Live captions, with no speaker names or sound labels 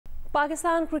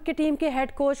Pakistan cricket team के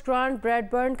head coach grant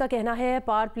Bradburn का कहना है,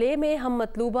 पावर प्ले में हम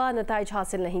मतलूबा नताइज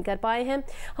हासिल नहीं कर पाए हैं।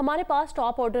 हमारे पास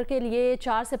टॉप ऑर्डर के लिए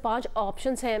 4 से 5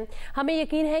 ऑप्शंस हैं। हमें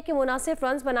यकीन है कि मुनासिब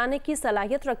रन्स बनाने की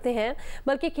सलाहियत रखते हैं,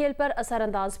 बल्कि खेल पर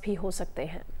असरअंदाज भी हो सकते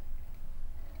हैं।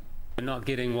 We're not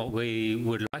getting what we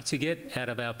would like to get out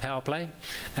of our power play,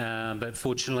 but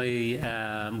fortunately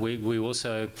we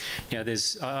also,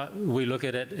 we look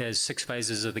at it as 6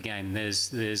 phases of the game.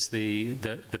 There's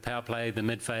the power play, the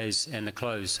mid phase, and the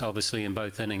close, obviously in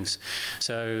both innings.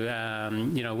 So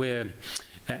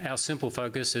our simple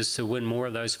focus is to win more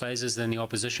of those phases than the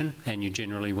opposition, and you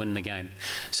generally win the game.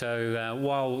 So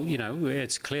while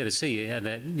it's clear to see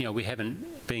that we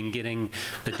haven't been getting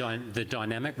the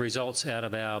dynamic results out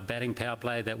of our batting power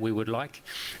play that we would like,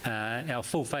 our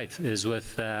full faith is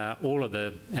with all of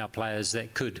our players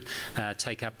that could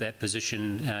take up that position.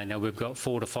 We've got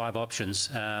 4 to 5 options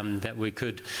that we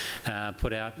could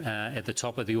put out at the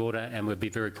top of the order, and we'd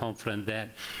be very confident that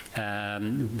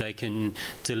they can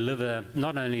deliver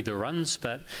not only the runs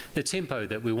but the tempo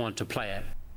that we want to play at.